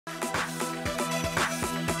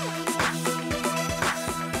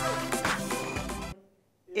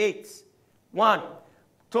8. 1.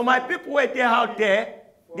 To my people who are out there,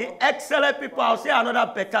 the excellent people, I'll say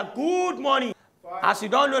another better. Good morning. As you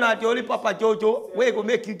don't know that the only Papa Jojo, where go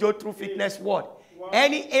make you go through fitness word.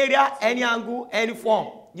 Any area, any angle, any form,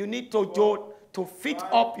 you need to go to fit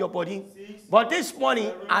up your body. But this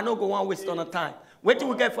morning, I don't go one waste on the time. What do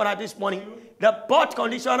we get for that this morning? The butt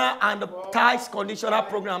conditioner and the thighs conditioner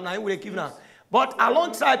program now we give now. But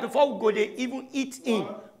alongside, before we go there, even eat in,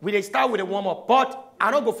 we dey start with a warm up. But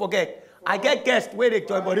I don't go forget, I get guests where they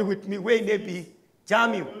join body with me, where they be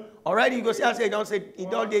jam you. Already you go see, I say, don't say,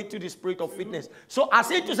 it don't get to the spirit of fitness. So I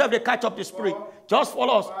say to yourself, they catch up the spirit. Just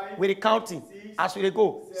follow us with the counting as we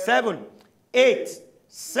go. 7, 8,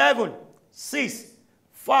 7, 6,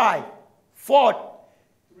 5, 4.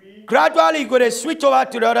 Gradually, you're going to switch over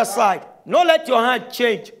to the other side. Don't let your hand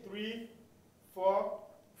change. 3, 4,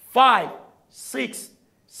 5, 6,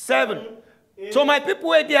 7. So my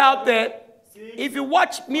people who are out there, if you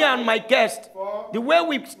watch me and my guest, the way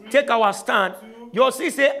we take our stand, you'll see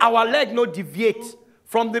say our leg no deviate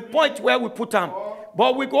from the point where we put them.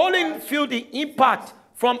 But we can only feel the impact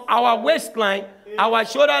from our waistline, our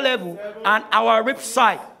shoulder level, and our rib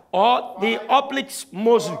side, or the oblique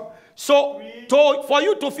muscle. So for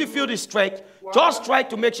you to feel the stretch, just try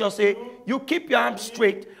to make sure say you keep your arms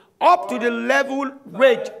straight up to the level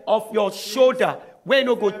range of your shoulder where you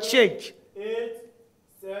no go change. 8,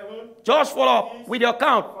 7, just follow up with your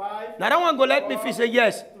count. Now that one go let me feel say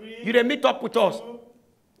yes. You then meet up with us.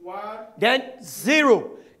 1. Then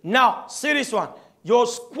 0. Now see this one. Your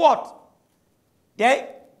squat. Then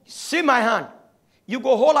see my hand. You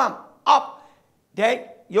go hold them up. Then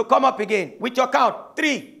you come up again with your count.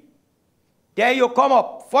 3. Then you come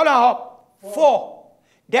up. Follow up. 4.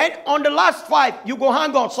 Then on the last 5, you go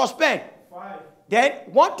hang on. Suspend. 5. Then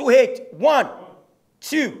 1 to 8. 1,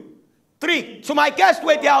 2, 3. So my guests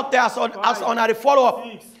wait out there as on the follow-up.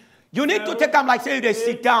 You need to take them like say they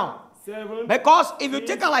sit down. 7. Because if you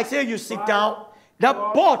take them like say you sit down, the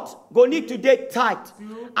butt go need to get tight.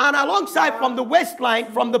 And alongside from the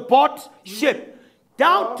waistline, from the butt shape,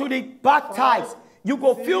 down to the back thighs, you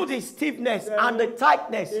go feel the stiffness and the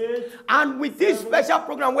tightness. And with this special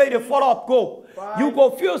program where the follow-up go, you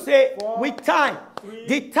go feel say with time,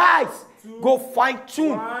 the thighs go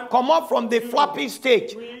fine-tune, come up from the flapping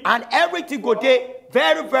stage, and everything go there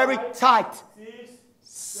very, very tight.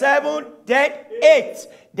 7, then 8.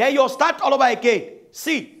 Then you'll start all over again.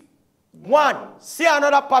 See, 1, see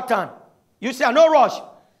another pattern. You see, no rush.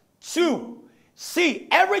 2, see,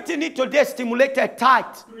 everything need to get stimulated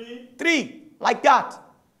tight. 3, like that.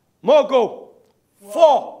 More go.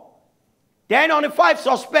 4. Then on the 5,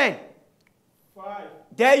 suspend. 5.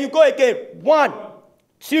 There you go again. 1,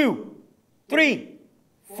 2, 3,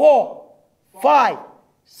 4, 5,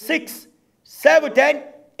 6, 7, then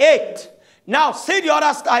 8. Now, see the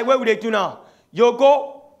other side. What will they do now? You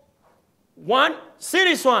go 1. See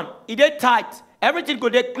this one. It is tight. Everything go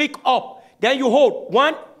there, click up. Then you hold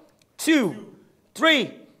 1, 2,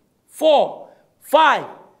 3, 4, 5,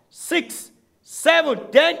 6, 7,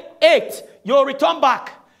 then 8. You return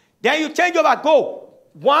back. Then you change over. Go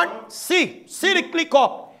 1. See the click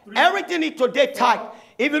up. Everything is today tight.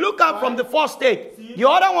 If you look at from the first stage, the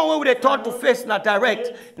other one where they turn to face now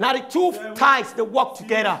direct. Now the 2 thighs they work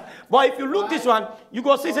together. But if you look this one, you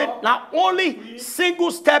go see it now only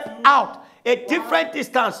single step out, a different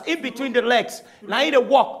distance in between the legs. Now in the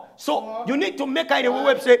walk. So you need to make kind of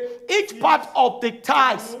way say each part of the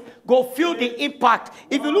thighs go feel the impact.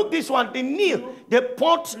 If you look this one, the knee, they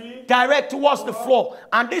point direct towards the floor.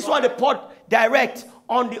 And this one they point direct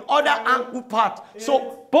on the other ankle part.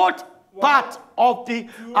 So both part of the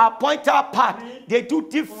pointer part, they do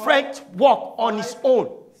different work on its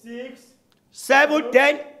own. 6, 7,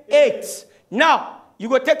 then 8. Now, you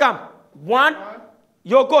go take them. 1,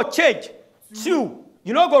 you go change. 2,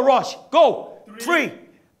 you don't go rush. Go. 3,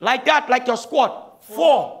 like that, like your squat.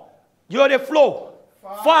 4, you're the flow.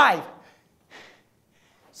 5,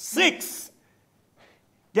 6,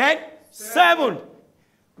 then 7,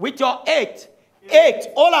 with your 8. 8,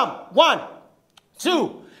 hold on. 1,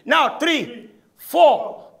 2, now 3,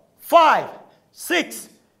 4, 5, 6,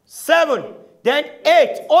 7, then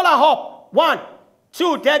 8. All are up. 1,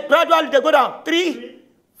 2, then gradually they go down. 3,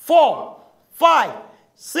 4, 5,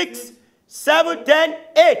 6, 7, then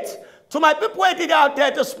 8. To my people waiting out there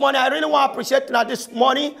this morning, I really want to appreciate you this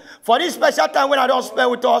morning for this special time when I don't spend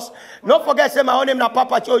with us. Don't forget, say my own name now,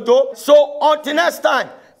 Papa Jojo. So until next time,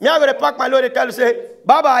 me I'm going to pack my load and tell you, say,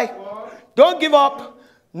 bye-bye. Don't give up.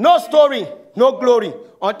 No story, no glory.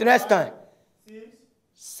 Until next time. 6,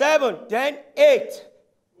 7, then 8.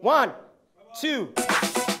 1, 2.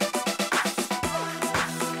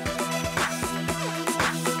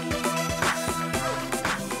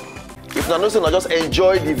 If you not just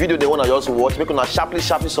enjoy the video, they want to just watch, make una sharply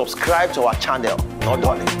subscribe to our channel. No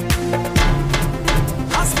darling.